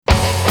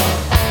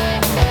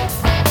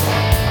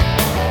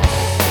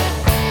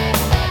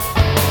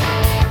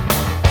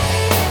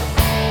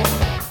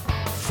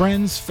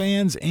Friends,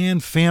 fans,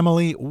 and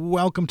family,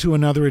 welcome to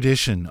another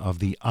edition of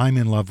the I'm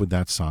in Love with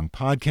That Song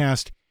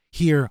podcast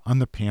here on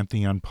the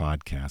Pantheon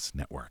Podcast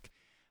Network.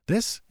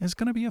 This is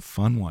going to be a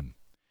fun one.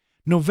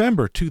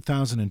 November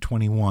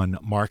 2021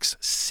 marks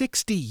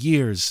 60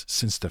 years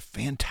since the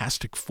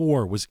Fantastic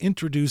Four was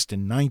introduced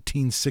in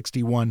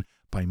 1961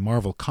 by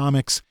Marvel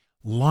Comics,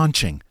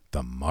 launching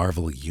the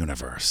Marvel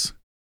Universe.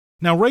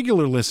 Now,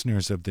 regular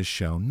listeners of this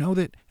show know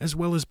that, as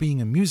well as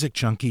being a music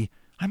junkie,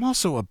 I'm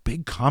also a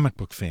big comic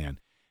book fan.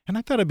 And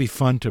I thought it'd be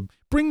fun to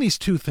bring these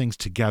two things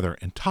together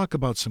and talk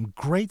about some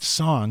great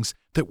songs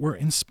that were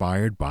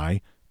inspired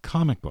by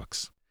comic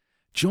books.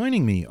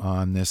 Joining me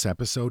on this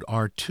episode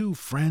are two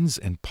friends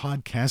and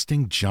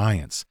podcasting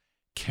giants,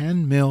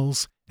 Ken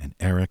Mills and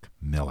Eric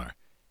Miller.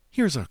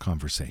 Here's our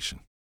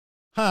conversation.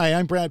 Hi,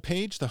 I'm Brad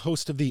Page, the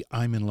host of the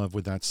I'm in Love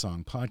with That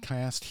Song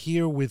podcast,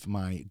 here with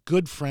my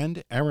good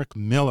friend Eric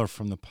Miller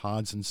from the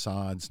Pods and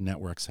Sods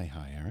Network. Say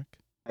hi, Eric.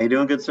 How you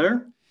doing, good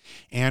sir?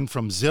 And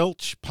from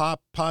Zilch,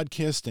 Pop,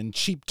 Podcast, and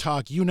Cheap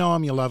Talk, you know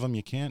him, you love him,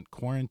 you can't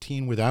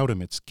quarantine without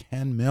him. It's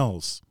Ken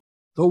Mills.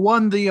 The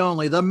one, the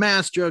only, the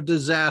master of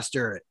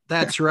disaster.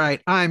 That's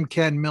right. I'm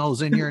Ken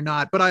Mills and you're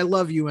not, but I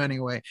love you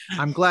anyway.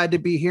 I'm glad to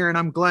be here and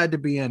I'm glad to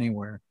be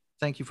anywhere.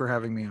 Thank you for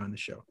having me on the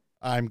show.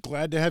 I'm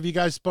glad to have you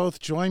guys both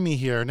join me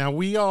here. Now,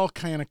 we all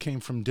kind of came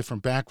from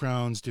different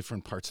backgrounds,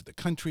 different parts of the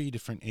country,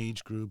 different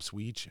age groups.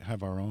 We each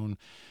have our own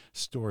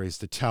stories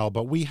to tell,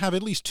 but we have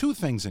at least two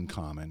things in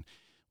common.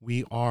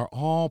 We are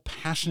all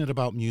passionate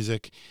about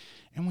music,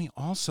 and we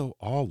also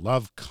all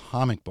love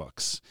comic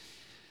books.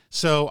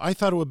 So I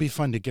thought it would be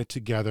fun to get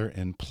together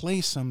and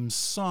play some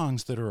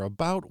songs that are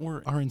about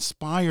or are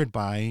inspired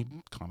by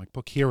comic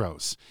book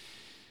heroes.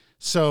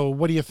 So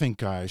what do you think,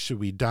 guys? Should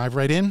we dive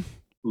right in?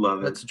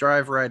 Love it. Let's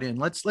drive right in.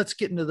 Let's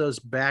get into those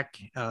back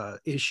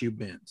issue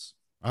bins.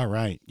 All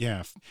right,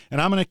 yeah. And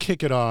I'm going to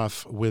kick it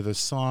off with a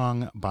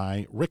song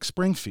by Rick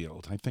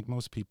Springfield. I think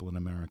most people in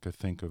America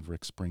think of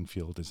Rick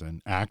Springfield as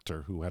an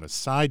actor who had a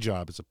side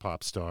job as a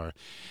pop star.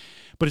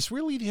 But it's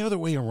really the other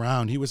way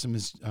around. He was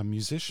a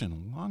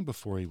musician long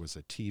before he was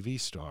a TV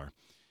star.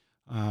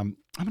 I'm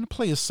going to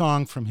play a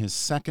song from his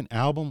second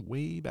album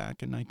way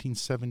back in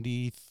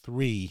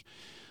 1973,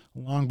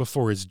 long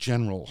before his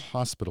General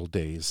Hospital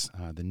days.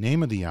 The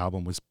name of the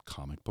album was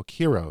Comic Book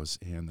Heroes,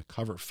 and the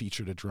cover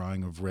featured a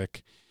drawing of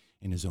Rick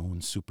in his own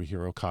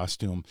superhero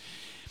costume.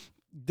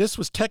 This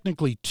was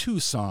technically two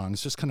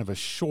songs, just kind of a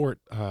short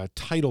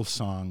title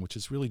song, which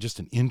is really just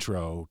an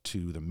intro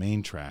to the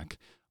main track,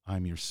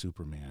 I'm Your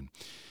Superman.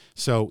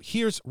 So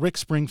here's Rick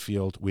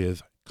Springfield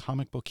with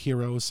Comic Book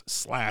Heroes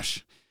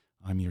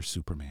 / I'm Your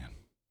Superman.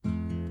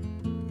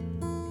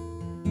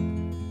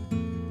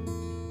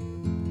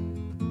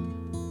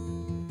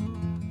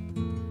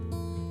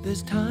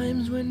 There's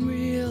times when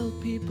real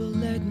people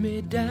let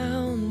me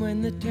down,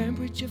 when the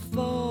temperature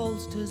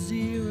falls to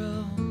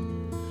 0.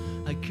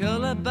 I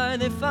curl up by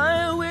the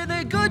fire with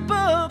a good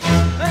book,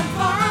 and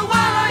for a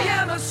while I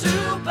am a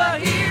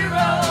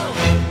superhero.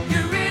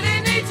 You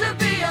really need to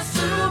be a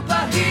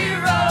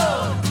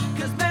superhero,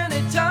 'cause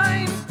many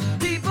times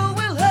people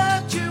will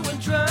hurt you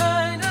and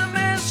try to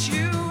mess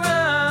you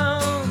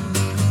around.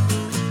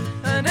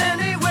 And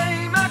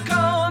anyway, my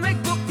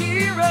comic book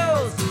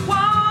heroes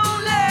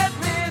won't let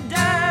me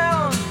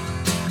down.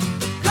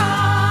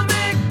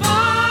 Comic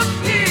book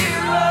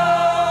heroes.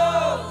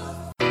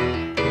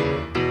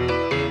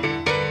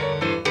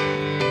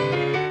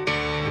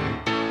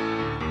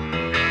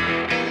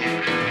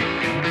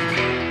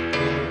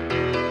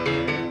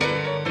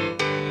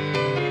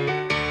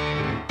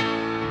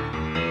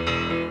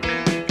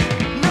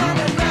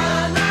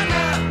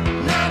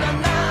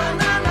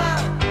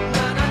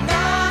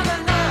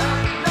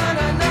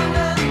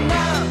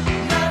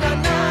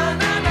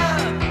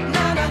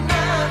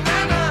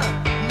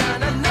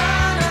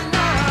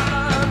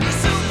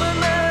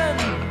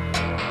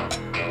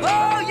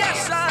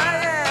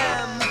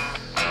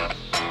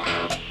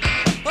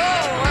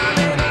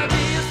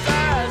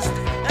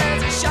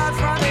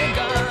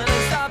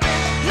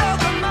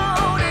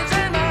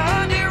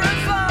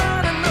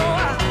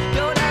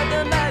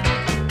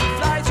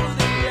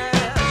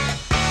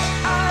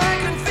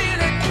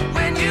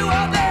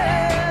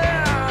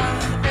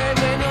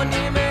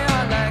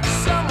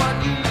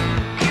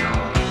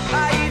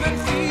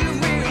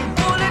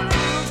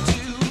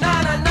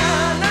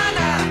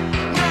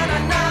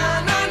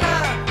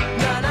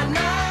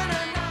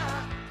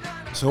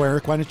 So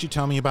Eric, why don't you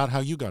tell me about how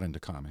you got into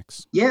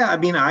comics? Yeah, I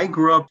mean, I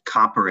grew up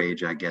copper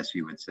age, I guess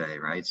you would say,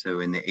 right?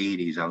 So in the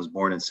 80s, I was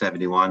born in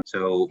 71.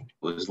 So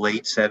it was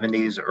late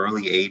 70s,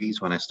 early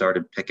 80s when I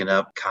started picking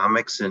up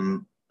comics.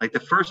 And like the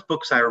first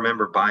books I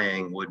remember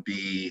buying would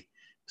be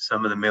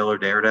some of the Miller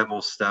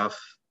Daredevil stuff.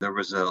 There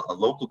was a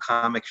local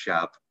comic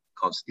shop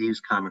called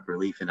Steve's Comic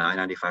Relief in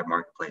I-95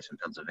 Marketplace in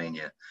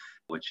Pennsylvania,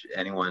 which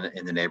anyone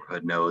in the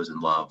neighborhood knows and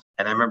loves.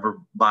 And I remember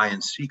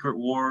buying Secret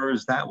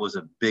Wars. That was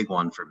a big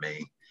one for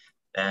me.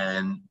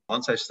 And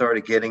once I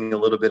started getting a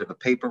little bit of a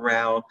paper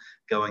route,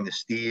 going to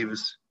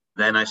Steve's,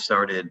 then I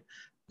started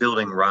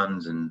building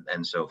runs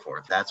and so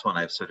forth. That's when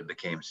I sort of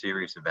became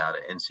serious about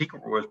it. And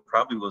Secret Wars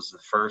probably was the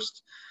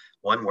first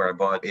one where I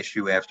bought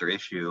issue after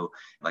issue.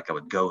 Like I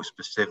would go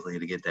specifically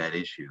to get that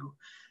issue.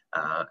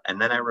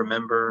 And then I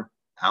remember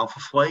Alpha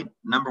Flight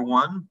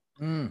 #1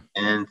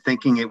 and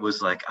thinking it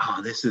was like,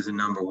 oh, this is a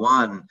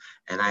 #1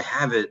 and I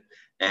have it.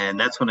 And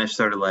that's when I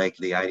started like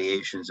the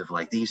ideations of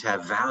like, these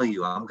have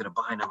value. I'm going to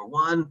buy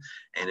 #1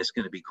 and it's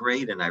going to be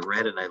great. And I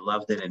read it and I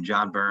loved it. And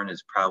John Byrne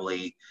is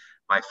probably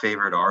my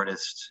favorite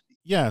artist.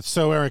 Yeah.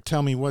 So Eric,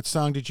 tell me, what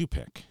song did you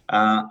pick?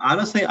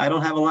 Honestly, I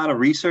don't have a lot of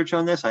research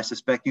on this. I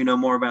suspect you know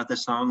more about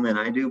this song than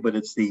I do, but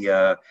it's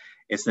the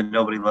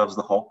Nobody Loves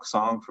the Hulk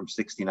song from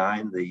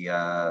 '69.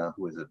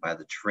 Who is it, by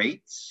the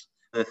Traits?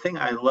 The thing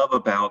I love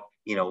about,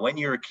 when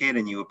you're a kid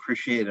and you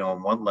appreciate it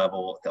on one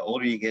level, the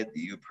older you get,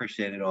 you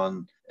appreciate it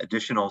on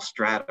additional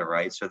strata,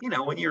 right? So,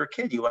 when you're a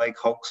kid, you like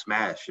Hulk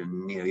smash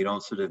and, you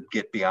don't sort of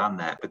get beyond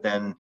that. But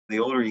then the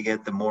older you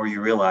get, the more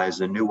you realize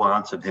the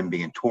nuance of him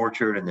being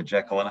tortured and the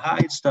Jekyll and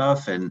Hyde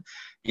stuff. And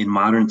in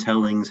modern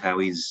tellings, how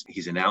he's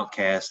an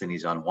outcast and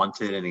he's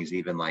unwanted and he's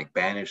even like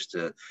banished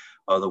to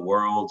other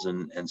worlds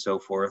and so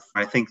forth.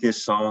 I think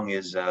this song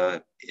is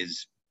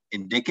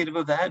indicative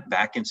of that.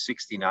 Back in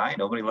 '69,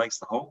 Nobody Likes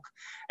the Hulk,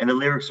 and the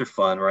lyrics are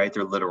fun, right?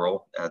 They're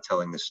literal,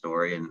 telling the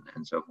story and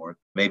so forth.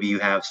 Maybe you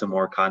have some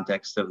more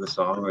context of the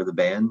song or the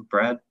band,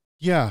 Brad?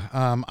 Yeah,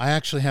 I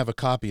actually have a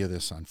copy of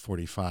this on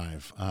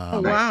 45.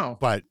 Oh, wow.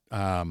 But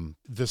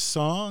the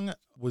song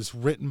was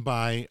written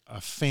by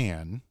a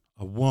fan,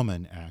 a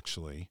woman,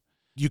 actually.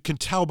 You can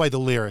tell by the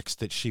lyrics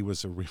that she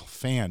was a real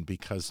fan,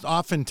 because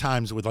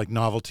oftentimes with like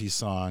novelty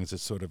songs,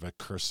 it's sort of a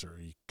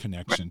cursory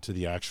connection to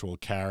the actual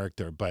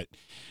character. But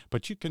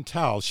you can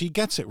tell she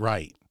gets it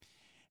right.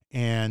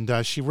 And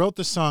she wrote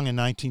the song in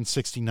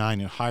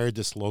 1969 and hired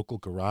this local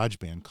garage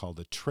band called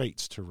the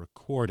Traits to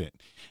record it.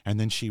 And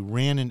then she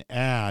ran an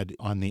ad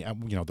on the,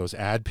 those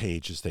ad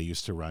pages they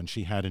used to run.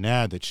 She had an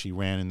ad that she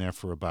ran in there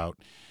for about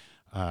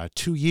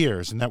 2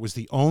 years. And that was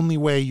the only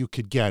way you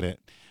could get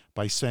it,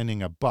 by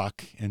sending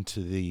 $1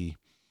 into the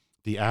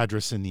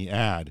address in the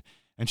ad.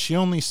 And she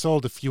only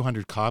sold a few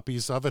hundred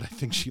copies of it. I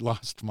think she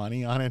lost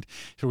money on it.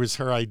 It was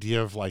her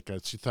idea of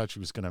she thought she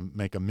was going to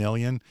make $1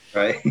 million.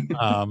 Right.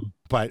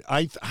 But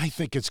I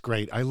think it's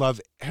great. I love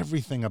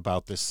everything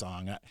about this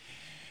song.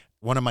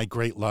 One of my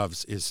great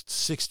loves is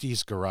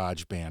 60s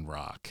garage band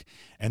rock.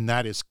 And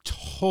that is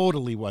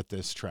totally what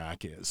this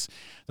track is.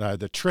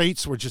 The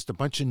Traits were just a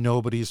bunch of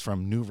nobodies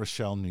from New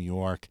Rochelle, New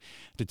York.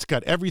 It's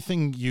got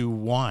everything you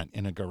want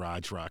in a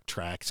garage rock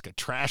track. It's got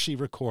trashy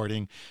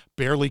recording,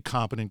 barely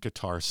competent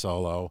guitar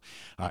solo,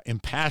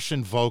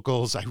 impassioned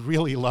vocals. I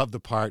really love the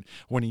part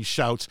when he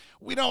shouts,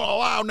 "We don't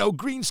allow no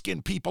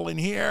green-skinned people in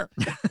here."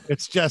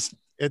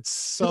 It's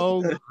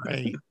so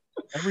great.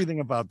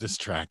 Everything about this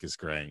track is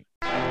great.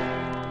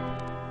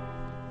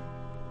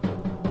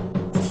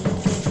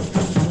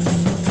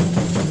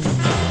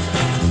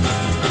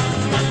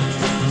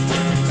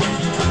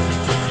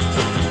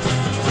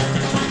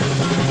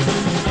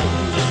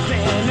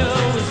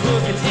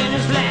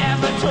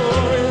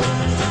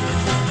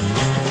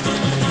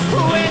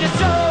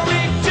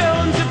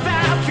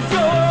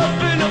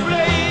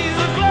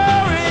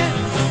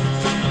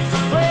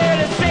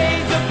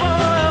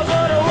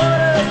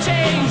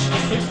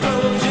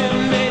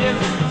 Explosion made him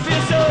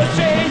feel so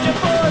strange.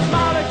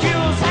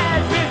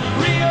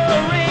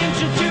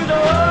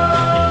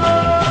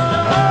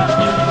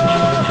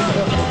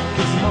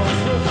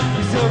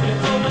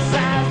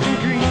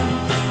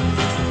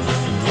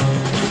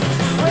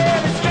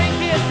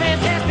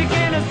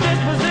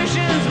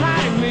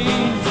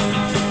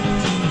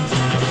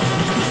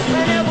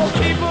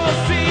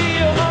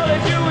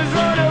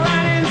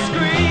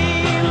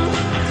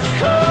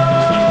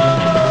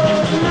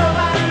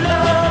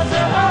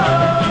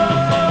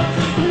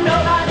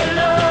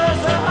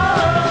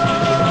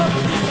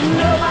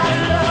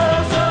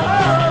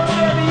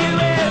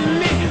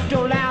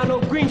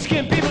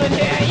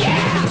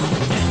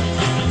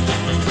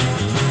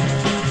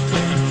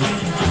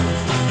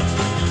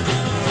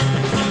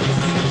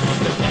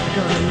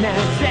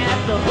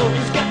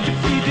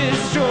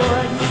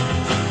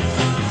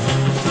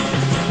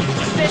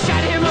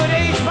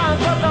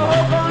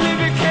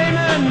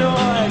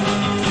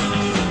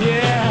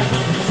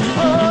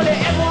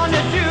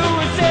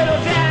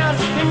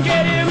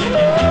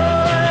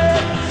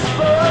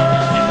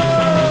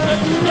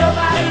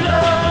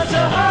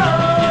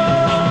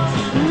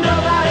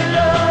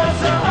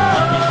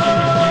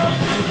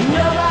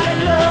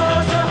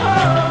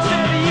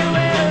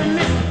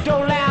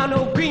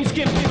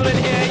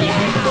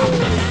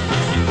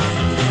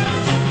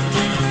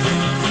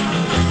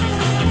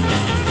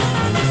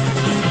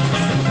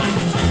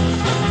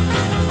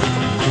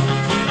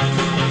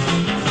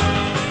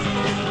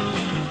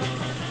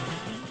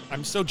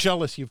 so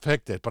jealous you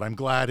picked it, but I'm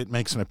glad it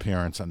makes an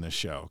appearance on this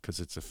show because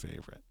it's a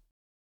favorite.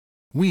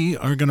 We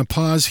are going to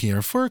pause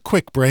here for a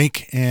quick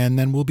break, and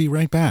then we'll be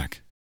right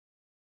back.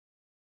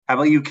 How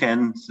about you,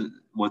 Ken?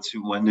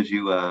 When did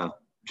you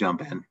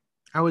jump in?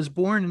 I was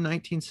born in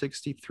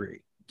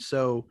 1963.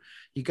 So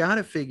you got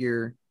to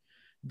figure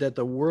that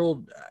the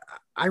world,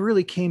 I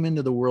really came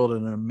into the world at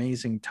an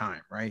amazing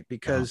time, right?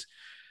 Because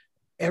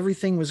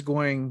everything was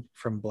going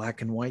from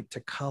black and white to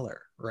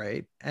color,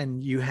 right?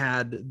 And you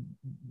had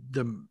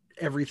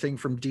everything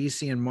from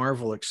DC and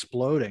Marvel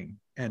exploding,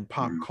 and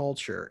pop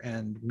culture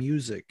and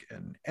music,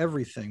 and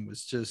everything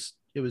was just,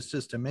 it was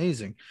just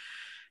amazing.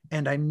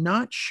 And I'm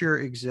not sure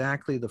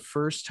exactly the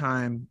first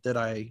time that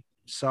I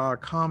saw a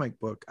comic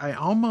book. I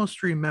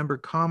almost remember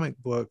comic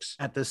books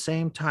at the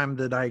same time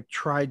that I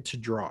tried to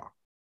draw.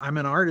 I'm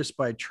an artist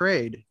by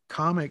trade.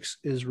 Comics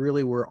is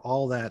really where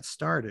all that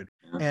started.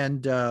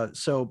 And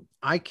so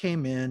I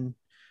came in,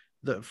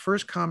 the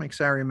first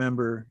comics I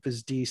remember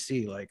was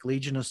DC, like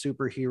Legion of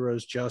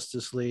Superheroes,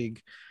 Justice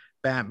League,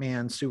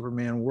 Batman,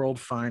 Superman, World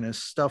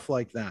Finest, stuff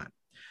like that.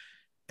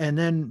 And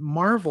then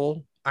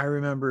Marvel, I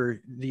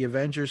remember the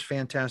Avengers,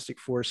 Fantastic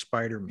Four,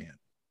 Spider-Man.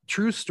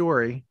 True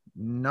story,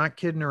 not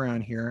kidding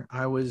around here.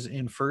 I was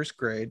in first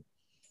grade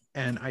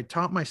and I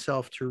taught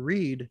myself to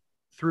read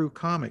through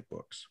comic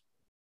books.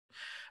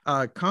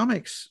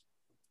 Comics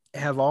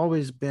have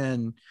always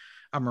been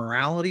a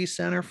morality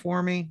center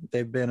for me.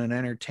 They've been an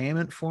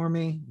entertainment for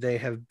me. They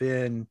have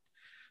been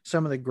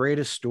some of the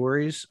greatest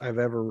stories I've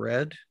ever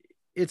read.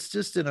 It's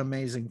just an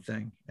amazing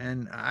thing.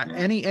 And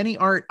any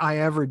art I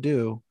ever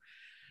do,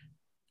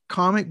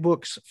 comic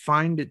books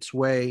find its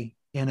way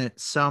in it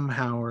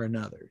somehow or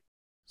another.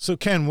 So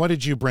Ken, what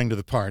did you bring to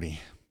the party?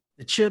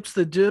 The chips,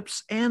 the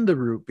dips, and the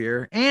root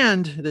beer,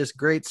 and this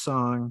great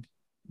song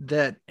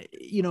that,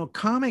 you know,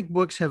 comic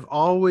books have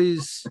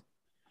always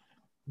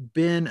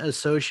been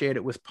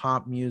associated with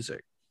pop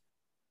music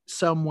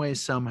some way,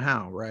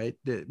 somehow, right?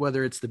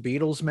 Whether it's the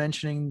Beatles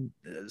mentioning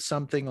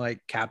something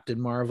like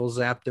Captain Marvel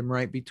zapped him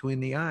right between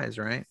the eyes,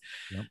 right?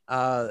 Yep.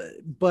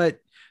 But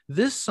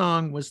this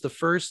song was the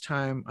first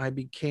time I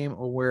became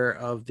aware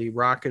of the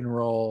rock and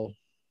roll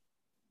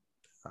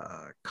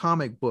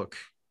comic book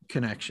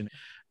connection.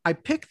 I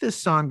picked this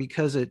song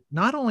because it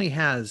not only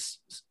has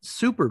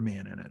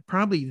Superman in it,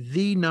 probably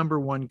the number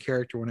one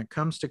character when it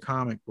comes to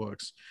comic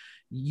books.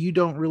 You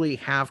don't really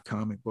have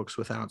comic books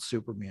without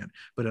Superman,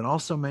 but it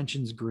also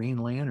mentions Green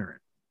Lantern.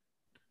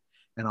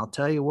 And I'll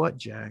tell you what,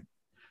 Jack,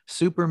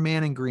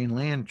 Superman and Green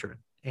Lantern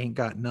ain't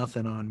got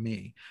nothing on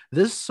me.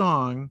 This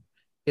song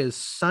is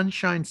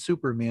Sunshine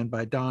Superman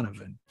by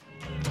Donovan.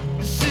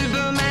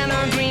 Superman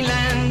or Green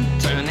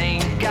Lantern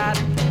ain't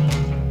got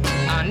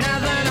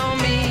nothing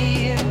on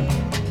me.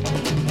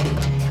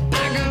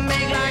 I can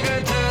make like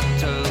a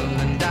turtle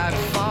and dive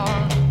for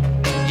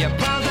your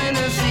problems in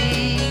the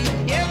sea.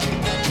 Yep.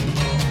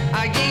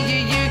 I get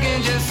you, you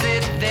can just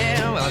sit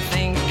there while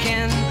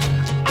thinking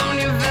on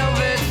your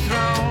velvet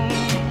throne.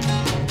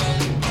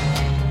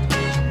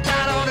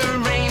 Got all the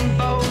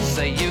rainbows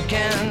that you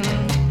can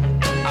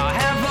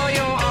have for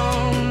your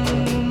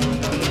own.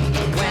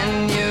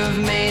 When you've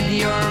made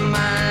your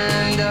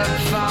mind up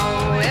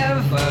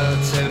forever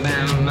to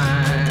be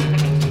mine,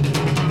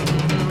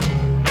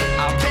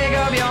 I'll pick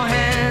up your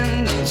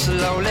hand and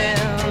slowly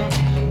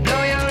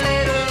blow your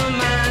little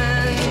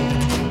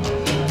mind.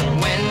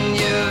 When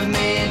you've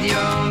made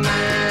your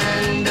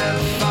mind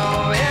up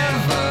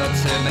forever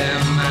to be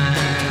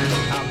mine,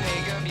 I'll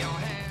pick up your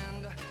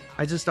hand.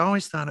 I just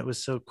always thought it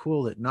was so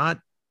cool that not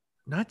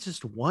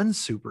just one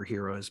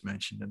superhero is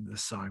mentioned in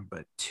this song,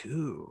 but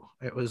two.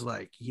 It was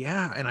like,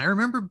 yeah. And I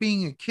remember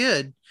being a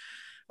kid,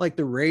 like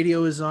the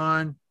radio is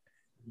on,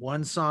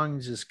 one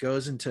song just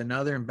goes into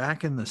another. And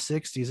back in the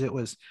 60s, it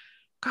was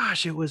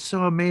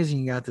so amazing.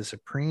 You got the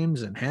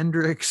Supremes and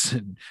Hendrix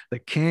and the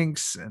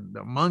Kinks and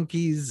the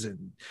Monkees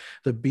and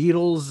the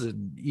Beatles,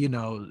 and, you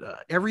know,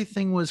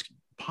 everything was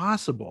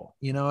possible.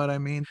 You know what I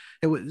mean?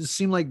 It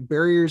seemed like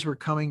barriers were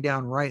coming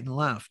down right and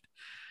left.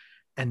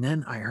 And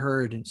then I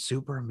heard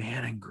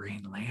Superman and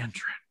Green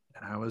Lantern,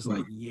 and I was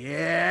like,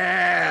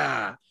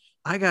 yeah,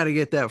 I got to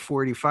get that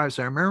 45.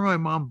 So I remember my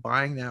mom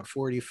buying that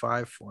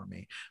 45 for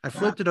me. I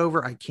flipped it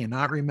over. I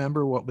cannot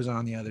remember what was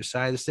on the other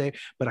side of the state,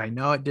 but I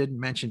know it didn't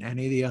mention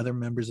any of the other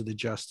members of the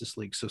Justice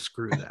League. So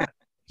screw that.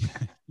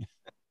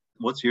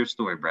 What's your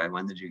story, Brad?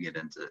 When did you get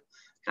into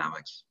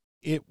comics?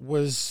 It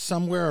was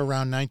somewhere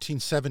around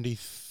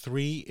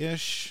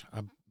 1973-ish,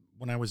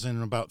 when I was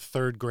in about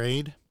third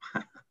grade.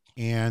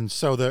 And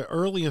so the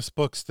earliest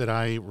books that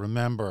I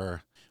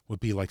remember would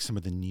be like some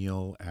of the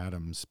Neil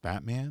Adams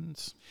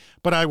Batmans.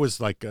 But I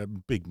was like a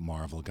big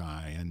Marvel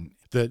guy. And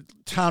the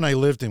town I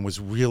lived in was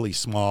really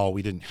small.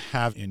 We didn't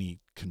have any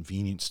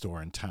convenience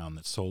store in town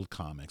that sold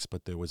comics,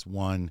 but there was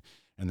one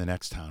in the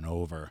next town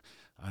over.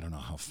 I don't know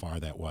how far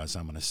that was.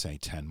 I'm going to say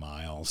 10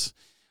 miles.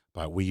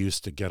 But we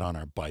used to get on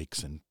our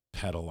bikes and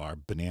pedal our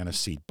banana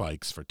seat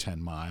bikes for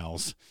 10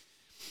 miles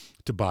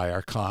to buy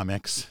our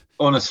comics.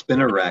 On a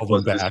spinner rack.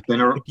 Was it a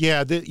spinner?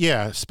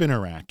 Yeah, spinner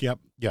rack. Yep.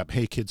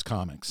 Hey Kids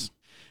Comics.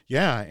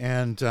 Yeah,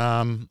 and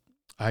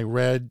I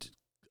read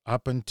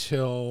up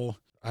until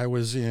I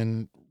was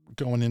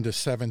going into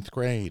seventh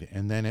grade,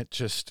 and then it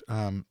just,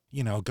 going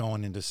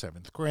into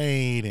seventh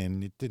grade,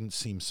 and it didn't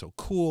seem so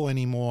cool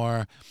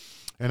anymore.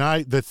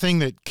 And the thing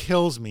that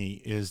kills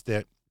me is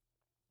that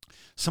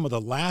some of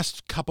the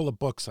last couple of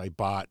books I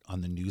bought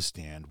on the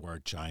newsstand were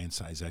Giant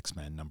Size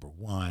X-Men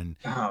 #1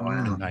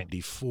 in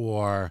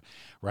 94,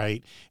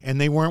 right?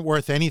 And they weren't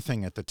worth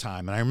anything at the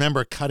time. And I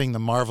remember cutting the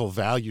Marvel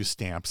value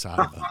stamps out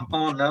of them.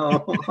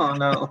 Oh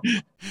no.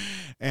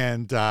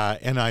 And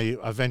I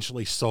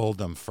eventually sold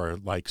them for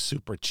like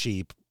super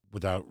cheap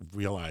without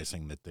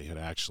realizing that they had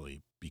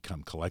actually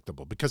become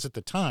collectible. Because at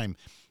the time,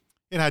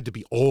 it had to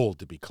be old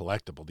to be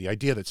collectible. The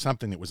idea that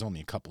something that was only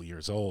a couple of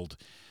years old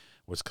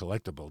was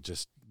collectible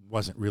just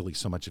wasn't really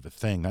so much of a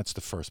thing. That's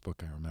the first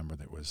book I remember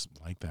that was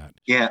like that.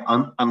 Yeah,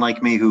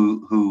 unlike me,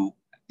 who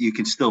you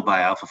can still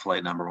buy Alpha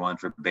Flight #1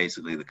 for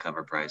basically the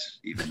cover price,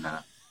 even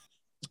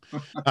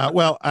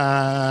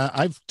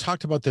I've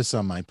talked about this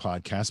on my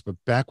podcast, but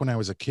back when I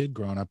was a kid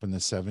growing up in the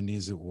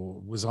 70s, it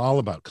was all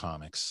about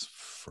comics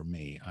for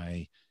me.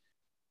 I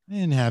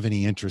didn't have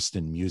any interest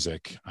in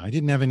music. I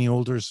didn't have any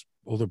older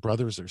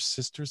brothers or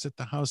sisters at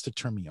the house to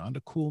turn me on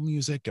to cool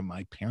music. And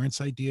my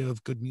parents' idea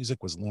of good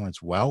music was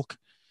Lawrence Welk.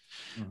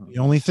 The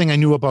only thing I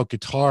knew about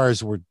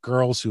guitars were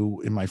girls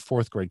who in my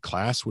 4th grade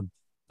class would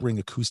bring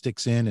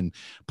acoustics in and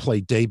play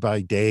Day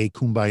by Day,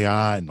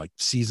 Kumbaya, and like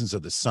Seasons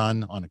of the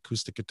Sun on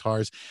acoustic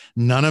guitars.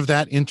 None of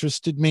that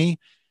interested me.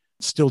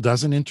 Still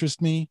doesn't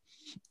interest me.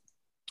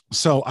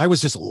 So I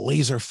was just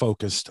laser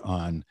focused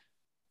on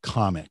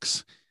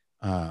comics.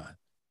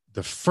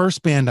 The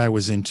first band I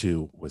was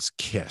into was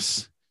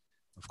Kiss,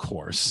 of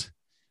course.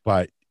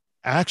 But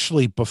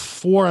actually,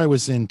 before I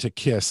was into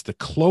Kiss, the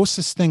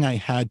closest thing I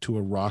had to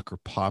a rock or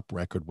pop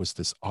record was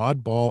this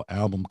oddball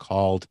album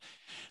called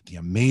The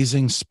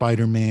Amazing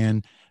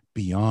Spider-Man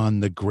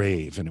Beyond the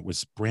Grave. And it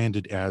was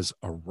branded as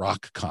a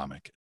rock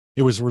comic.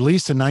 It was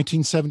released in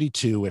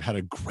 1972. It had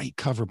a great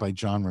cover by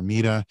John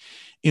Romita.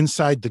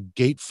 Inside the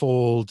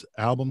gatefold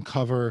album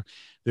cover,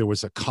 there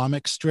was a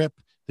comic strip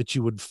that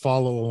you would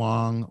follow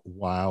along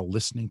while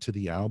listening to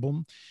the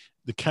album.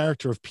 The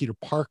character of Peter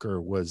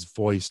Parker was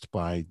voiced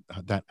by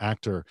that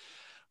actor,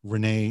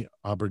 Rene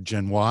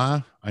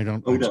Auberjonois. I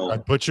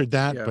butchered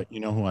that, but you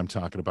know who I'm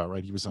talking about,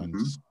 right? He was on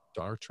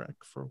Star Trek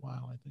for a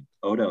while, I think.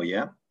 Odo,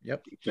 yeah.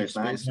 Yep.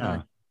 Space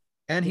Nine.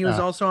 And he was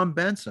also on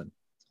Benson.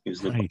 He was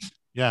the Right.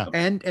 Yeah.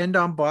 And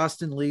on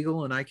Boston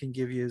Legal, and I can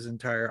give you his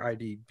entire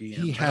IDB.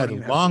 He had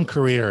a long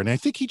career, and I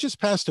think he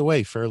just passed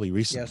away fairly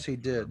recently. Yes, he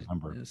did.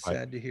 It's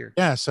sad to hear.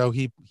 Yeah, so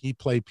he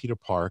played Peter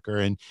Parker,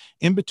 and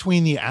in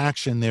between the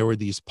action, there were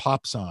these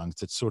pop songs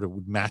that sort of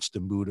would match the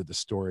mood of the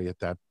story at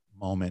that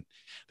moment.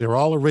 They're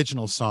all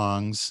original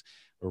songs,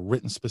 were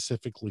written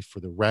specifically for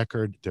the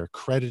record. They're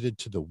credited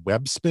to the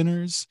Web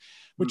Spinners,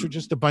 which are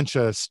just a bunch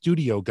of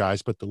studio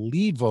guys, but the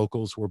lead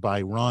vocals were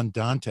by Ron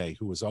Dante,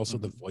 who was also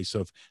the voice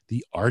of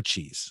the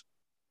Archies.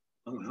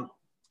 Oh, no.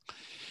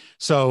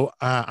 So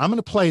I'm going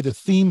to play the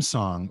theme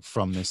song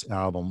from this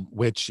album,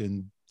 which,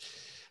 and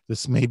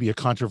this may be a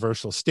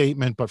controversial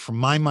statement, but for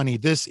my money,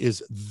 this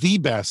is the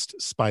best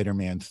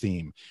Spider-Man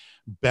theme,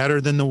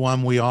 better than the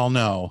one we all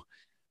know.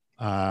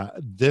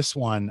 This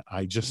one,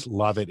 I just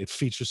love it. It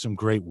features some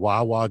great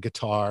wah-wah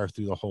guitar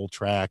through the whole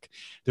track.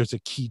 There's a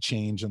key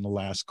change in the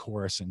last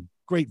chorus and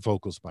great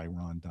vocals by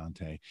Ron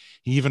Dante.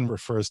 He even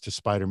refers to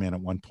Spider-Man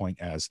at one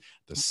point as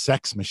the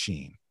sex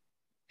machine.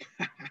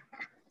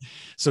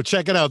 So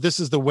check it out. This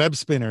is the Web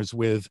Spinners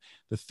with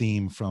the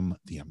theme from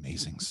The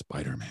Amazing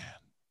Spider-Man.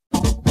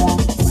 Crawl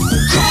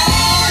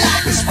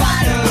like a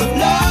spider,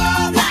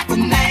 love like a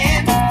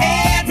man.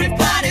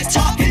 Everybody's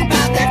talking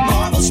about that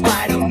Marvel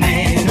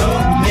Spider-Man.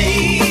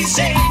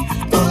 Amazing,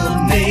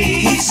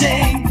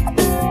 amazing.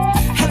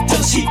 How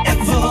does he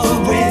ever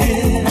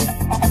win?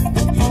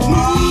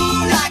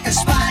 Move like a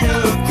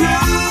spider,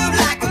 groove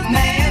like a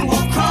man.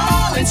 Walk,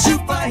 crawling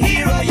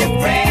superhero,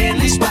 your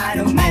friendly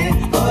Spider-Man.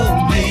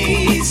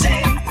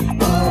 Amazing,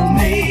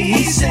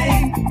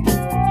 amazing.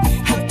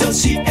 How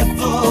does he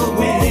ever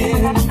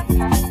win?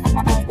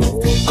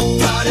 A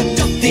product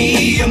of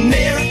the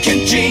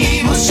American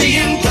dream. I'll see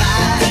him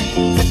fly,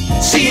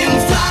 see him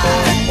fly.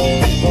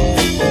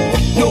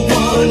 No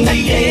one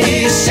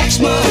lady, sex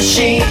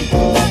machine.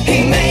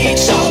 He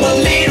makes all the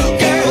little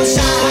girls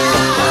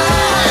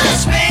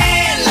eyes.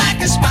 Man like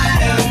a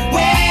spider,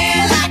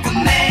 wear like a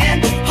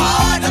man.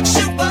 Hard like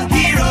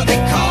superhero, they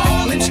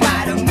call him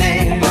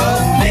Spider-Man.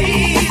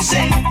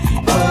 Amazing,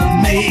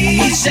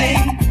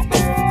 amazing.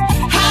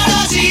 How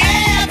does he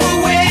ever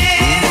win?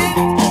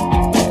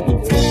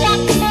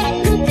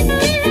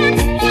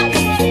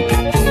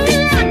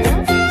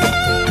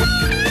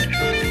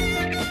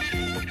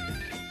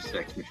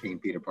 Sex Machine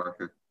Peter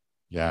Parker.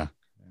 Yeah.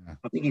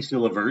 I think he's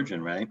still a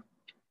virgin, right?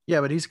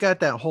 Yeah, but he's got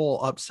that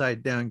whole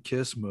upside down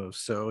kiss move,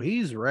 so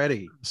he's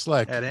ready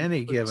Slick. at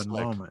any given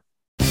Slick. moment.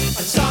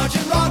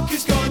 Sergeant Rock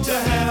is going to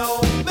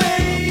help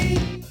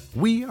me.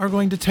 We are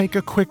going to take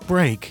a quick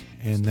break,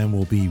 and then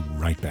we'll be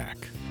right back.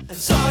 And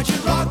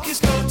Sergeant Rock is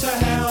going to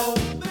help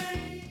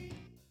me.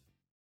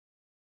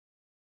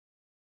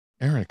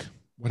 Eric,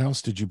 what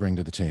else did you bring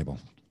to the table?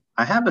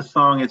 I have a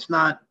song. It's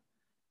not,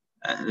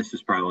 this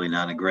is probably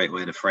not a great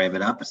way to frame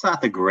it up. It's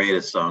not the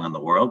greatest song in the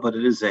world, but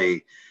it is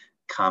a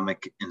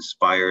comic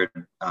inspired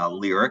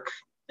lyric.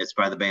 It's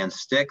by the band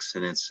Styx,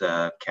 and it's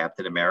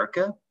Captain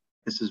America.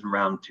 This is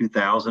around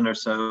 2000 or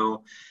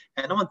so.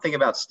 And the one thing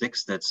about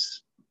Styx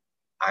that's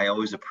I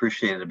always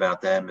appreciated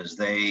about them is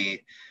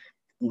they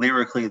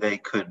lyrically they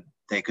could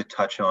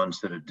touch on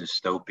sort of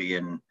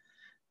dystopian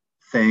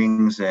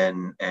things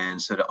and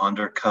sort of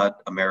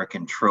undercut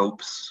American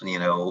tropes, you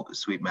know,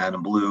 Sweet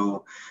Madam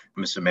Blue,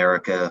 Miss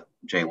America,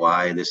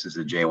 JY. This is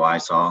a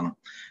JY song.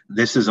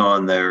 This is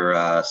on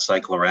their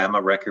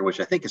Cyclorama record, which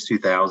I think is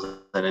 2000.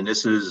 And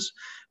this is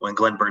when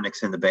Glenn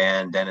Burnick's in the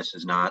band, Dennis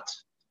is not.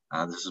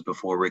 This is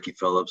before Ricky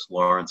Phillips,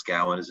 Lawrence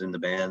Gowan is in the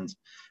band.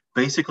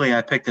 Basically,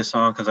 I picked this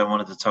song because I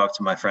wanted to talk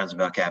to my friends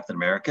about Captain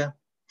America.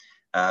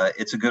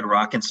 It's a good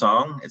rocking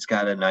song. It's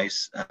got a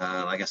nice,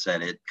 like I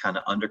said, it kind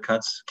of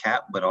undercuts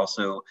Cap, but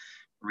also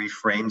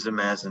reframes him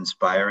as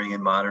inspiring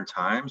in modern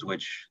times,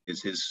 which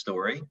is his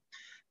story.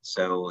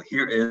 So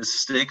here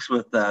is Styx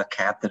with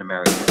Captain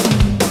America.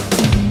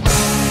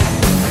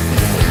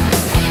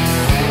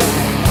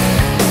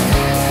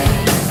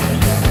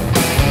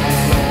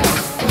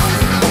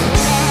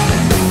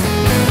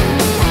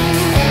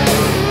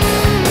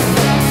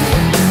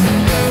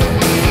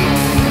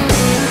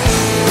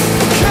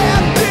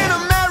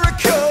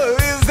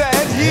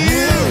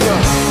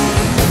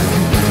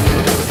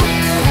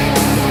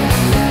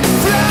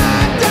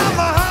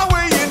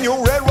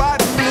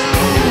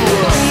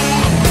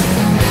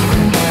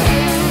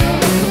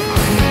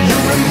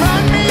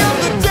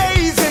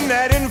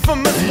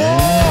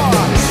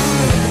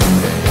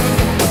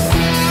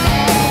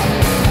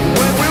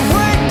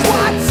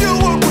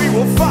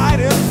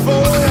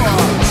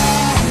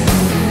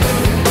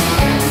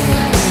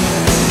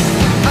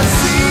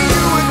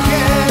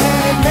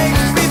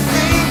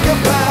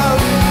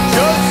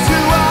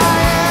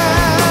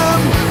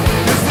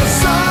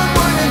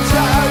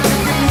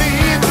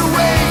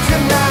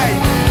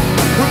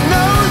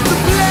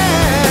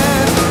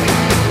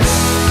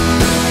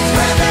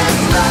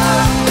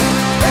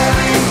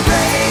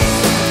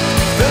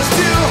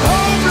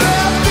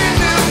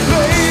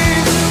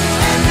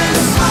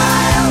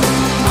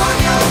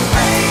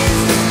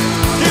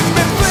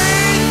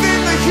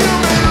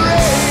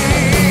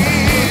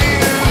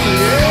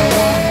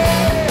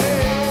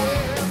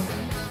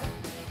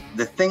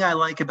 I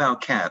like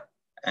about Cap,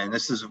 and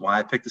this is why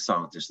I picked the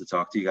song, just to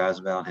talk to you guys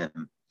about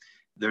him.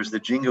 There's the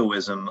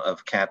jingoism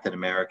of Captain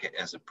America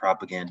as a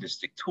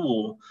propagandistic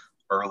tool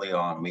early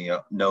on. We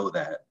know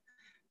that.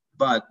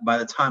 But by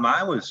the time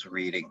I was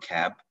reading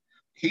Cap,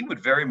 he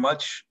would very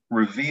much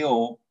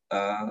reveal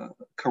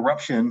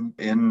corruption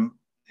in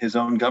his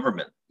own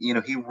government. You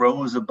know, he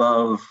rose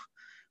above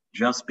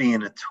just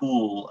being a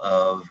tool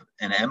of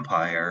an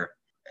empire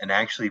and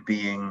actually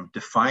being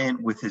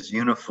defiant with his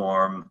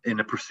uniform in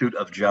the pursuit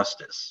of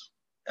justice,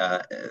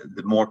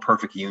 the more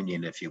perfect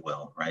union, if you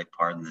will, right?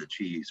 Pardon the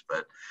cheese.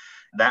 But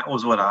that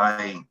was what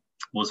I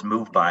was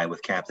moved by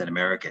with Captain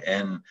America.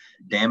 And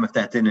damn if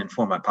that didn't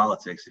inform my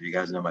politics, if you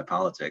guys know my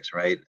politics,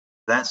 right?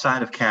 That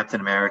side of Captain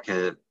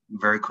America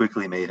very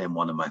quickly made him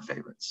one of my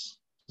favorites.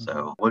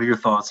 So what are your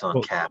thoughts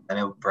on Cap? I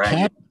know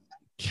Brad.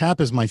 Cap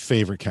is my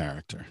favorite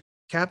character.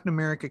 Captain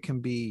America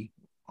can be,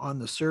 on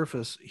the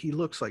surface, he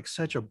looks like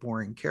such a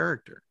boring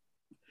character.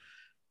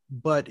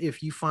 But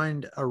if you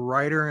find a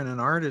writer and an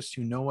artist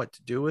who know what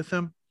to do with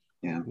him,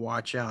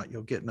 watch out.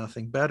 You'll get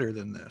nothing better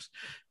than this.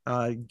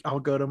 I'll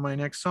go to my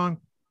next song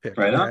pick.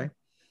 Right okay?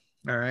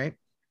 All right.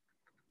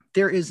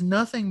 There is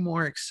nothing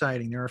more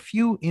exciting. There are a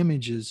few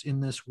images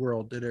in this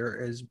world that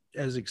are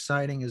as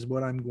exciting as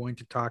what I'm going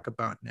to talk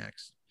about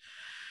next.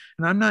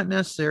 And I'm not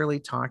necessarily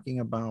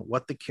talking about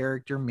what the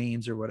character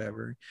means or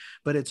whatever,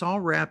 but it's all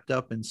wrapped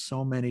up in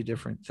so many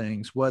different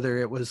things. Whether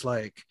it was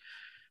like,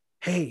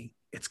 hey,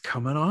 it's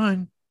coming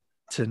on.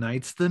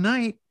 Tonight's the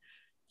night.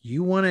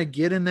 You want to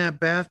get in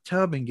that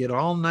bathtub and get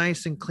all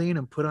nice and clean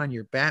and put on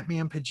your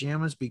Batman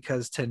pajamas,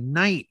 because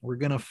tonight we're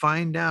going to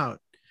find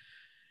out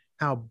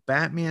how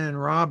Batman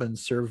and Robin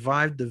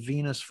survived the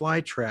Venus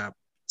flytrap.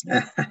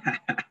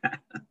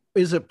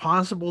 Is it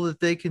possible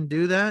that they can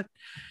do that?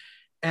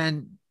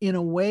 And in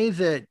a way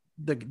that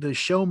the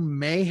show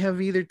may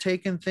have either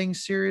taken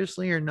things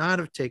seriously or not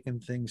have taken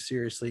things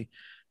seriously,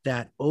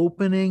 that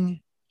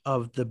opening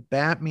of the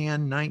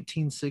Batman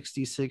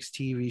 1966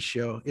 TV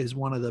show is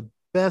one of the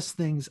best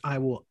things I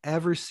will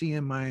ever see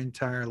in my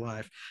entire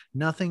life.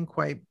 Nothing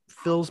quite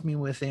fills me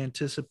with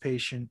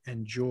anticipation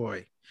and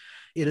joy.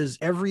 It is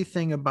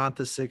everything about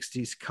the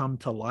 60s come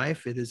to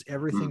life. It is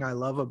everything I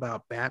love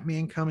about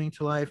Batman coming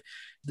to life.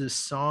 This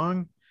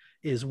song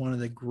is one of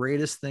the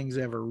greatest things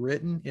ever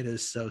written. It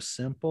is so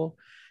simple.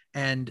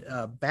 And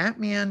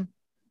Batman,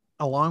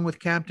 along with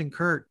Captain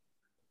Kirk,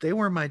 they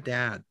were my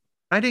dad.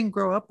 I didn't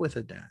grow up with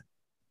a dad.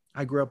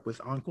 I grew up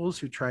with uncles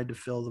who tried to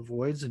fill the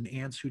voids and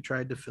aunts who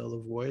tried to fill the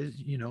voids.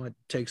 You know, it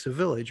takes a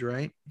village,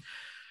 right?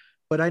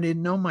 But I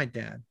didn't know my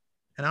dad.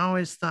 And I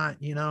always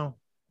thought, you know,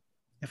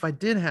 if I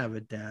did have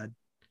a dad,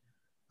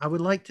 I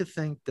would like to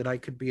think that I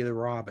could be the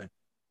Robin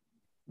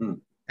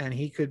and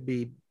he could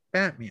be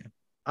Batman.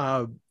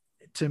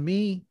 To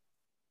me,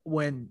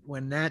 when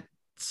that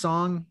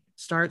song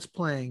starts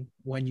playing,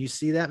 when you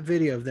see that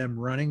video of them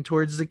running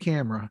towards the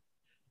camera,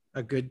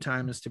 a good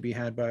time is to be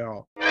had by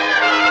all.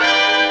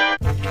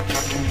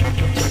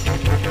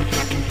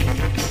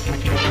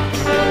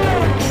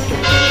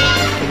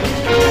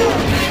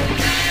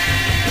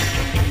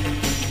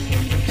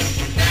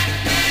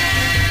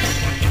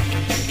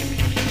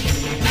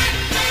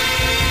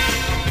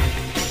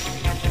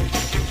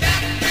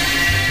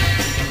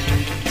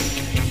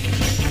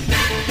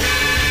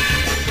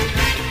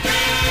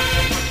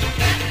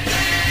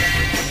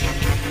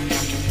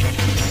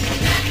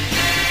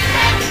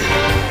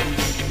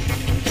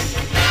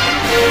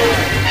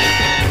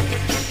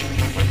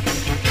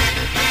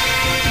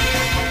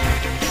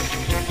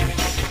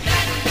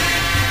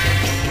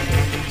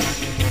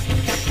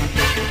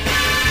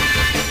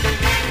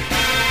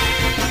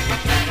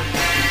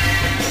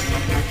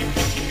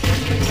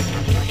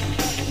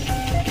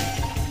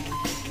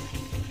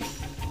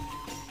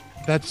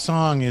 That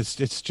song it's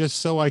just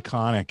so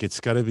iconic. It's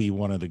got to be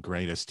one of the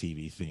greatest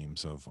TV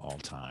themes of all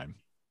time.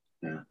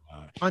 Yeah.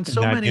 On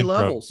so many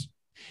levels.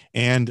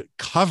 And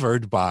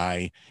covered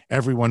by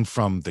everyone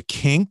from the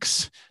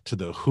Kinks to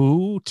the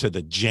Who to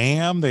the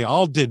Jam. They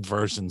all did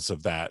versions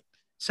of that.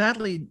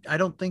 Sadly, I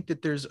don't think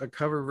that there's a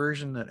cover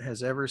version that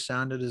has ever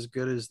sounded as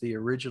good as the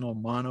original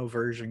mono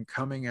version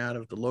coming out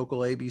of the local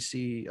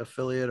ABC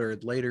affiliate or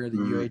later the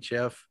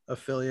UHF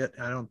affiliate.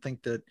 I don't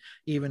think that,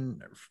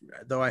 even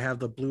though I have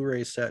the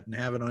Blu-ray set and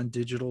have it on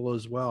digital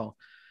as well,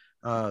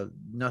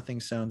 nothing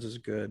sounds as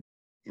good.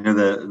 You know,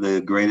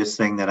 the greatest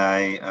thing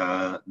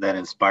that that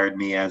inspired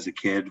me as a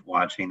kid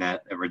watching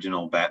that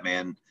original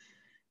Batman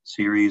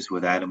series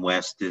with Adam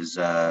West is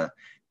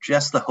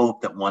just the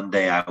hope that one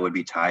day I would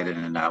be tied in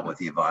and out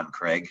with Yvonne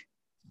Craig.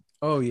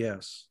 Oh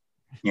yes.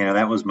 You know,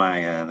 that was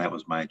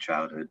my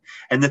childhood.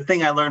 And the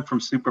thing I learned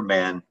from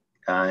Superman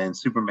in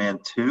Superman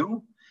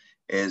 2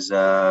 is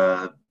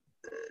don't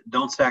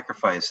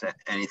sacrifice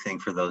anything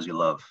for those you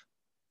love.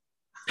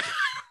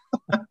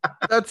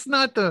 That's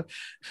not the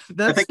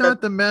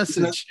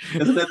message.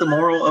 Isn't that the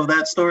moral of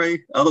that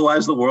story?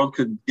 Otherwise the world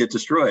could get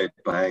destroyed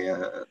by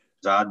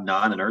Zod,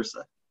 Non, and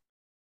Ursa.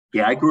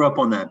 Yeah, I grew up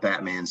on that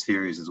Batman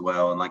series as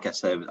well. And like I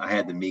said, I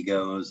had the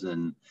Migos,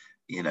 and,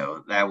 you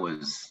know, that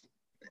was,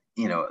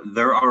 you know,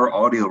 there are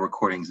audio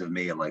recordings of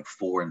me at like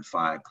 4 and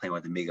 5 playing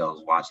with the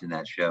Migos, watching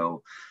that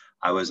show.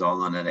 I was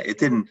all on it. It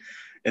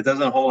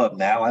doesn't hold up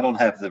now. I don't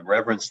have the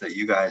reverence that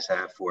you guys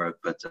have for it,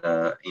 but,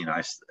 you know,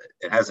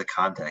 it has a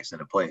context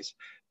and a place.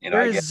 You know,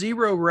 there is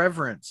zero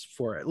reverence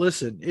for it.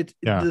 Listen,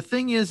 the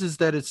thing is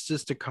that it's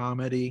just a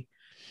comedy.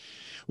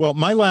 Well,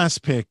 my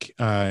last pick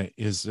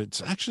it's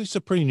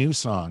a pretty new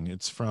song.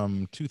 It's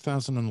from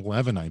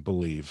 2011, I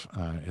believe.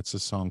 It's a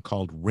song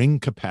called Ring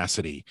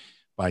Capacity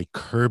by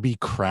Kirby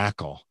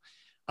Crackle.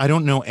 I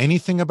don't know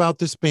anything about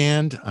this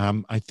band.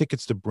 I think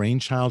it's the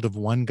brainchild of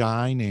one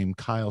guy named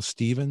Kyle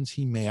Stevens.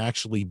 He may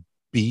actually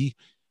be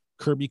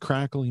Kirby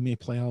Crackle. He may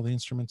play all the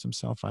instruments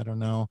himself. I don't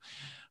know.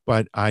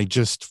 But I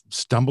just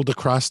stumbled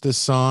across this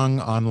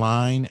song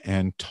online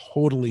and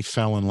totally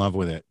fell in love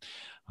with it.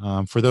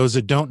 For those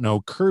that don't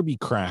know, Kirby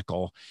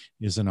Crackle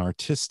is an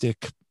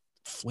artistic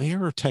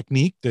flair or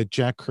technique that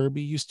Jack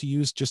Kirby used to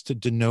use just to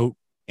denote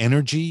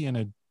energy in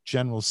a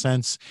general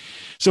sense.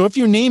 So if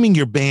you're naming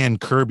your band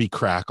Kirby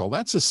Crackle,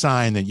 that's a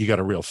sign that you got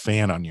a real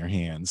fan on your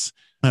hands.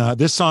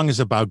 This song is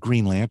about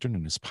Green Lantern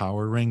and his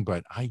power ring,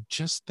 but I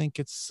just think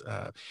it's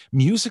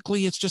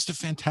musically, it's just a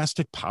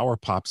fantastic power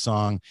pop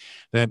song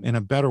that in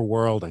a better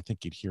world, I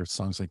think you'd hear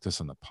songs like this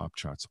on the pop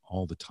charts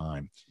all the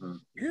time.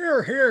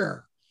 Hear,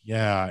 hear.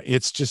 Yeah,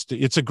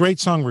 it's a great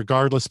song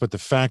regardless, but the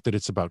fact that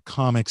it's about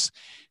comics,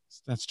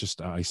 that's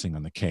just icing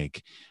on the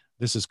cake.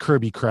 This is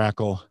Kirby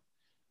Crackle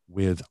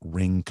with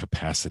Ring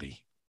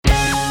Capacity.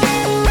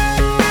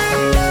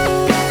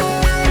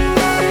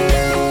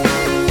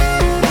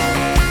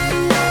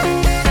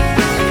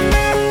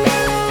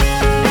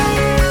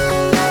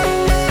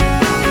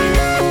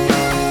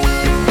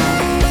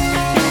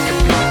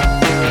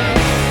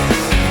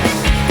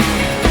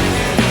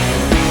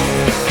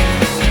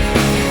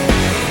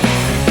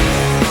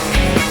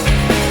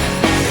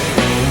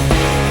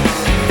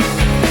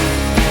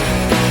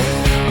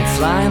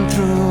 Flying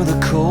through the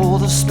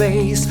cold of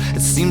space, it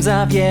seems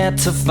I've yet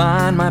to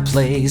find my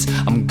place.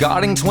 I'm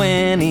guarding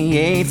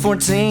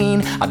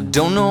 2814, I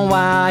don't know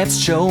why it's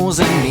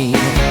chosen me.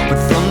 But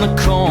from the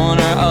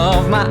corner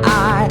of my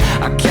eye,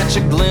 I catch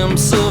a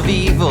glimpse of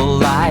evil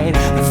light.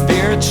 The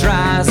fear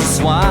tries to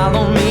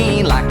swallow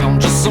me like I'm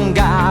just some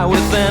guy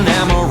with an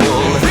emerald.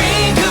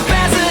 Ring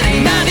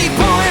capacity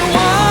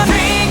 90.1,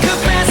 ring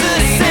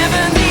capacity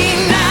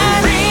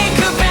 79, ring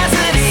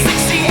capacity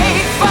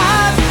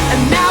 68.5,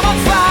 and now I'm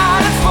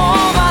fighting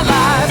for my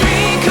life.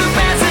 Ring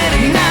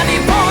capacity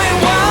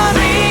 90.1,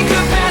 ring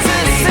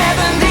capacity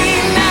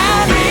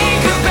 79, ring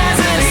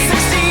capacity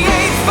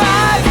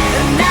 68.5,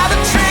 and now the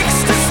trick's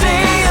to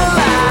stay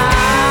alive.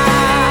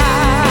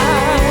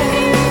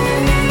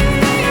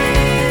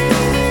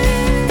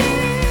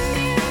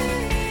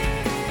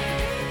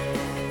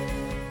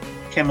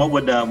 Ken, what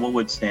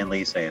would Stan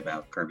Lee say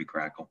about Kirby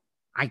Crackle?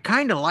 I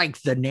kind of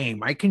like the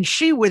name. I can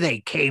see where they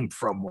came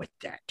from with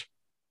that.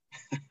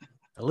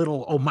 A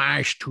little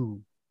homage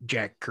to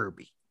Jack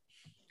Kirby,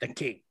 the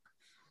king.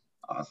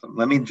 Awesome.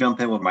 Let me jump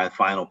in with my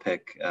final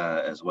pick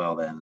as well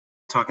then.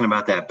 Talking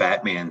about that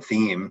Batman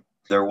theme,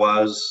 there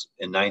was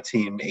in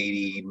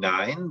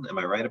 1989, am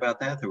I right about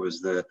that? There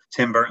was the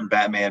Tim Burton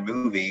Batman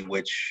movie,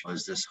 which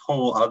was this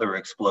whole other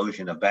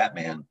explosion of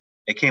Batman.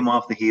 It came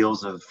off the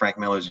heels of Frank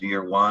Miller's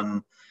Year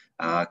One,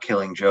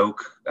 Killing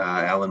Joke,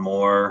 Alan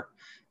Moore.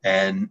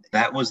 And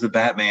that was the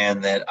Batman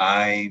that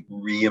I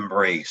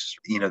re-embraced.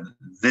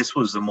 This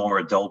was the more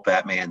adult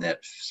Batman that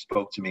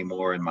spoke to me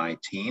more in my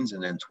teens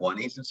and then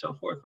 20s and so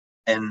forth.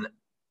 And,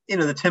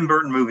 the Tim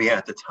Burton movie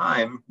at the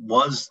time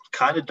was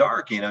kind of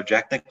dark.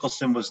 Jack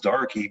Nicholson was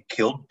dark. He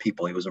killed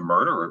people. He was a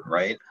murderer,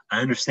 right?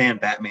 I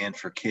understand Batman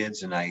for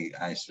kids, and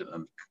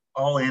I'm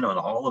all in on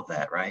all of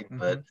that, right? Mm-hmm.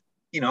 But,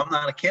 I'm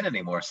not a kid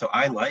anymore. So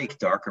I like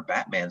darker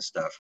Batman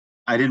stuff.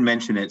 I didn't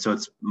mention it, so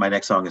my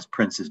next song is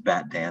Prince's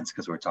Bat Dance,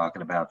 because we're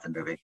talking about the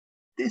movie.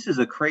 This is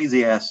a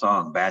crazy ass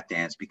song, Bat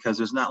Dance, because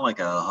there's not like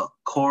a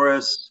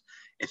chorus.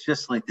 It's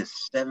just like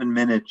this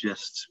 7-minute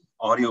just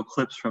audio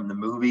clips from the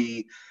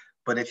movie.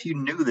 But if you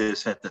knew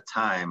this at the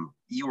time,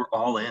 you were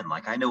all in.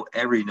 Like, I know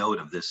every note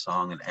of this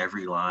song and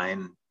every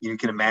line. You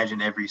can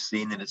imagine every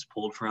scene that it's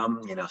pulled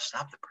from.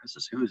 Stop the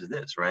Princess, who is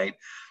this, right?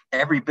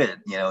 Every bit.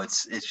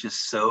 It's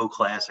just so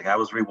classic. I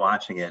was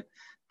rewatching it,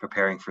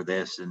 preparing for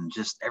this, and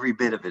just every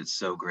bit of it's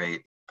so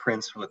great.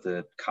 Prince with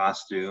the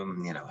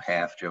costume,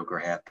 half Joker,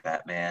 half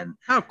Batman.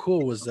 How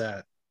cool was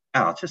that?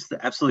 Oh, just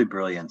absolutely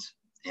brilliant.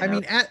 I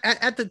mean,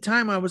 at the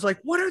time I was like,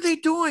 what are they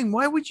doing?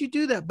 Why would you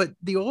do that? But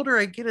the older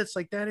I get, it's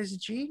like, that is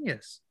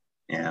genius.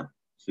 Yeah,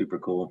 super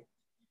cool.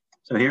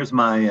 So here's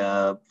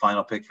my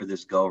final pick for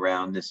this go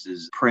round. This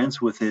is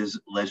Prince with his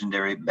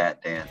legendary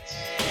Bat Dance.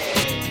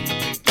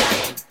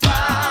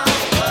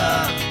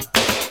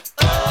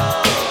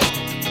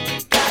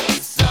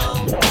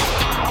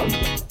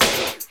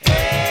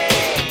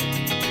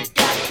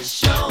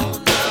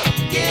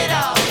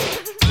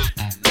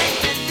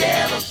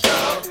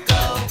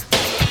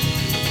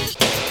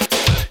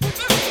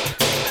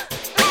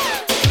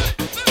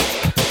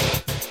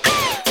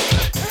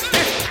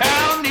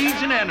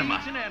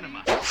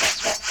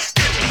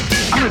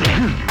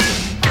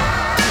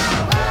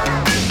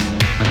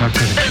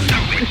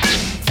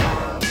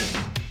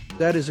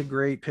 That is a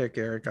great pick,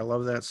 Eric. I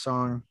love that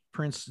song.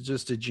 Prince is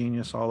just a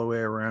genius all the way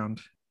around.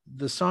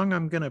 The song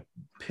I'm going to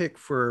pick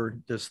for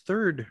this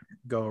third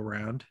go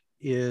around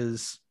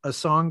is a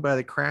song by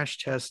the Crash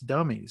Test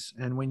Dummies.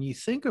 And when you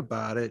think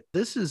about it,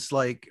 this is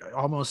like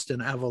almost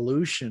an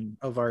evolution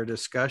of our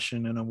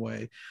discussion in a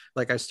way.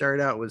 Like, I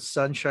started out with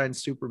Sunshine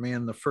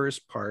Superman, the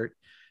first part.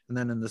 And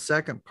then in the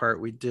second part,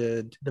 we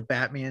did the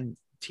Batman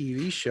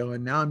TV show,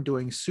 and now I'm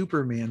doing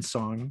Superman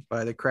song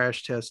by the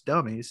Crash Test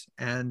Dummies.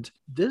 And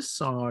this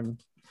song,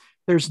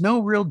 there's no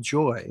real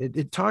joy.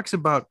 It talks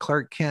about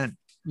Clark Kent,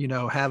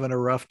 having a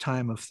rough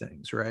time of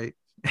things, right?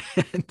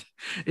 And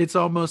it's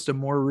almost a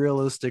more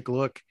realistic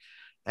look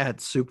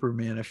at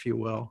Superman, if you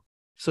will.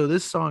 So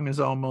this song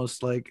is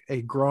almost like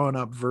a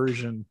grown-up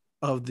version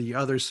of the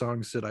other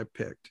songs that I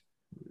picked.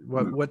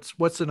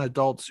 What's an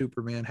adult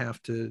Superman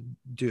have to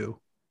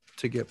do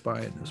to get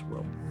by in this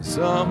world?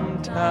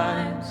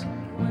 Sometimes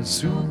when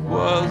Soup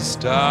was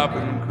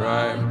stopping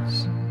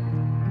crimes,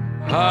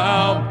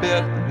 I'll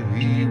bet that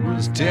he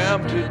was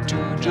tempted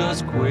to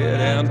just quit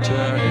and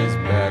turn his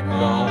back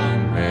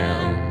on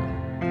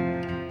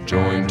man.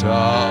 Join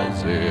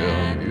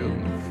Tarzan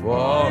in the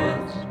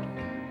forest.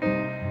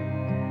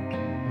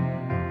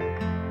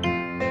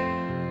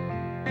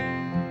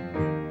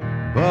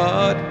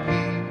 But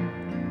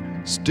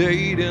he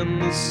stayed in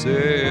the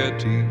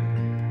city,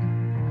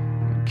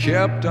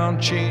 kept on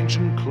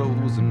changing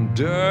clothes and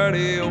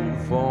dirty old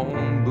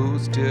phone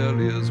booths till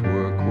his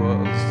work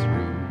was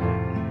through.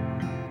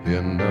 He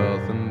had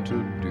nothing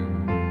to do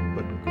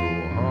but go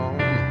home.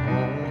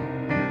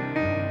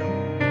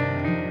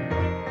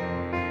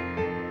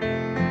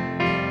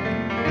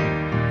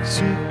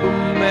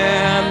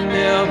 Superman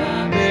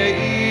never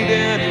made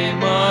any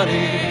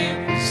money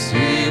for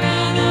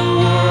saving the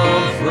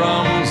world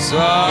from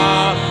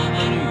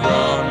Solomon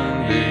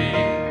Grundy.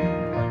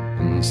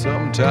 And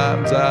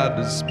sometimes I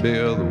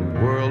despair the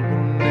world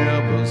will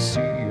never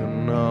see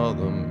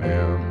another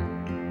man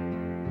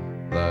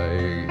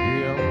like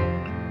him.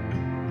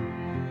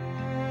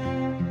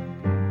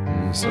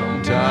 And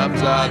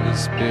sometimes I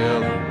despair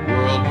the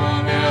world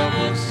will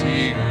never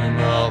see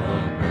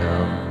another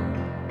man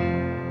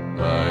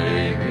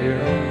like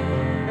him.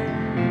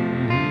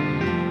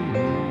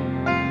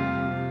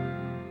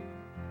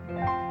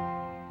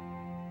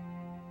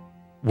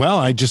 Well,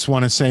 I just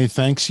want to say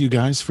thanks, you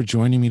guys, for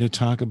joining me to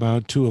talk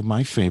about two of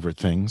my favorite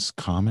things,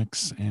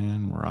 comics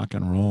and rock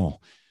and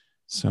roll.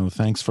 So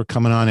thanks for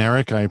coming on,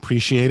 Eric. I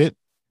appreciate it.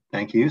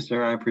 Thank you,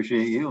 sir. I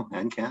appreciate you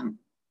and Ken.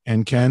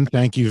 And Ken,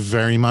 thank you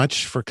very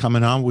much for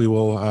coming on. We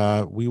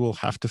will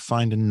have to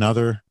find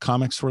another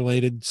comics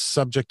related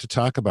subject to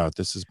talk about.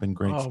 This has been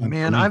great. Oh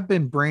man, I've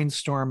been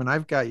brainstorming.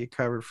 I've got you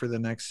covered for the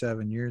next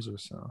 7 years or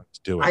so. Let's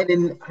do it. I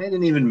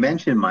didn't even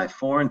mention my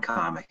foreign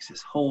comics,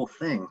 this whole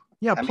thing.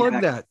 Yeah,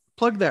 plug that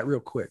real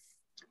quick.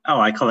 Oh,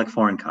 I collect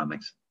foreign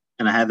comics.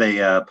 And I have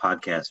a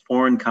podcast,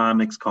 Foreign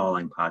Comics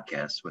Calling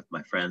Podcast, with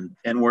my friend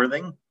Ken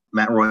Worthing,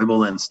 Matt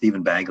Roybal, and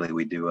Stephen Bagley.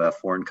 We do a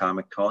Foreign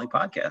Comic Calling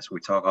Podcast. We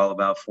talk all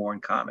about foreign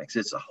comics.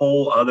 It's a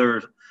whole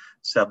other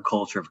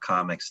subculture of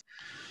comics.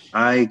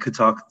 I could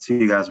talk to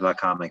you guys about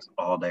comics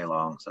all day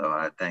long. So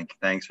I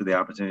thanks for the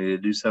opportunity to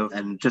do so.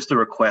 And just a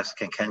request,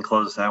 can Ken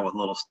close us out with a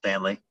little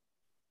Stanley?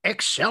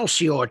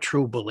 Excelsior,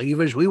 true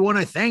believers. We want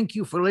to thank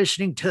you for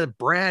listening to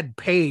Brad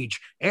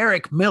Page,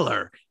 Eric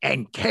Miller,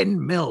 and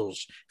Ken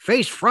Mills.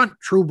 Face front,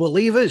 true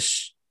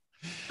believers.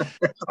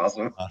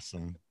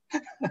 Awesome.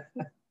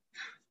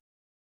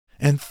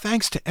 And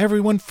thanks to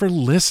everyone for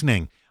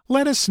listening.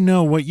 Let us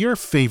know what your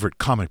favorite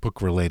comic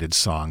book related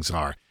songs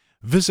are.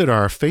 Visit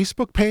our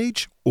Facebook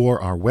page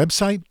or our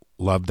website,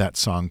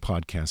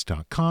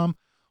 lovethatsongpodcast.com,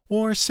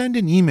 or send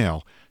an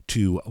email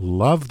to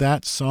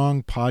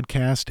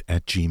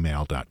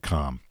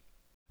lovethatsongpodcast@gmail.com.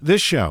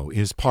 This show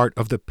is part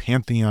of the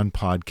Pantheon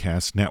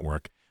Podcast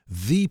Network,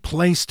 the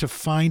place to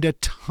find a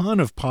ton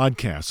of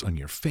podcasts on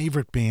your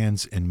favorite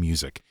bands and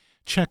music.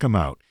 Check them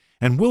out.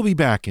 And we'll be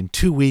back in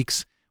 2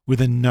 weeks with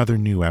another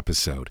new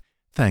episode.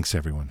 Thanks,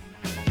 everyone.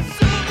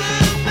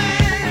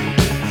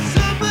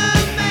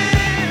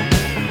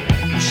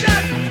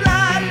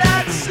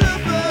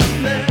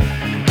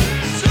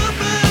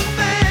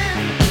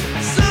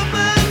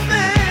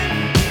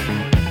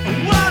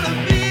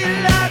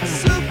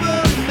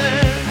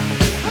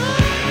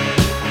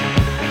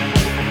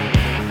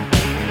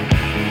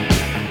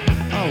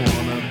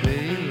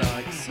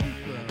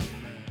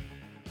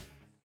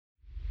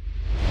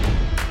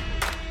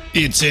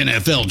 It's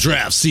NFL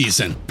draft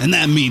season, and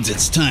that means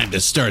it's time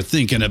to start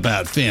thinking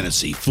about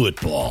fantasy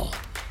football.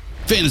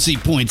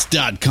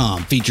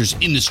 FantasyPoints.com features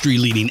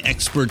industry-leading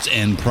experts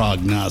and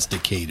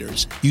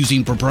prognosticators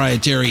using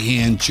proprietary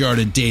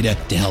hand-charted data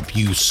to help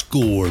you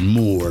score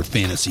more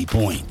fantasy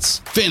points.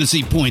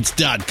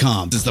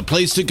 FantasyPoints.com is the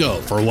place to go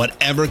for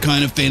whatever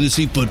kind of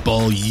fantasy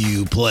football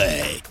you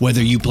play.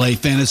 Whether you play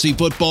fantasy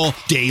football,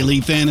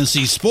 daily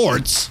fantasy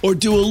sports, or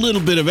do a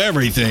little bit of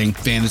everything,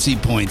 Fantasy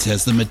Points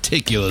has the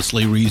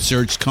meticulously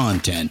researched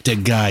content to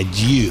guide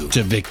you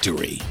to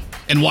victory.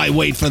 And why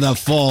wait for the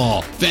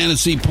fall?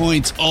 Fantasy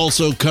Points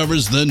also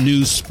covers the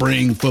new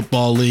spring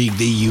football league,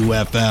 the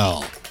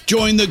UFL.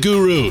 Join the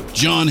guru,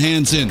 John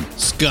Hansen,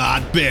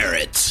 Scott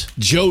Barrett,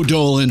 Joe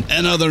Dolan,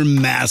 and other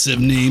massive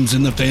names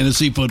in the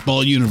fantasy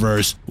football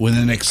universe with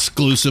an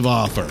exclusive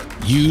offer.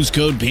 Use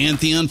code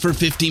Pantheon for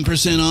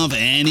 15% off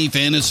any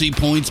Fantasy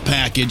Points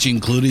package,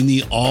 including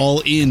the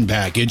all-in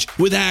package,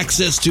 with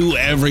access to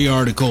every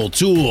article,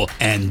 tool,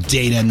 and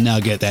data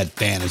nugget that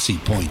Fantasy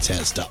Points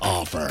has to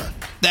offer.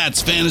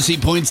 That's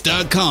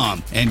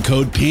FantasyPoints.com and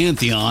code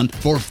Pantheon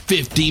for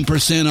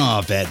 15%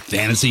 off at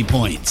Fantasy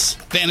Points.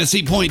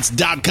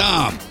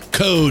 FantasyPoints.com,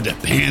 code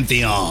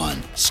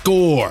Pantheon.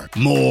 Score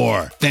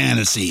more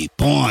fantasy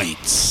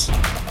points.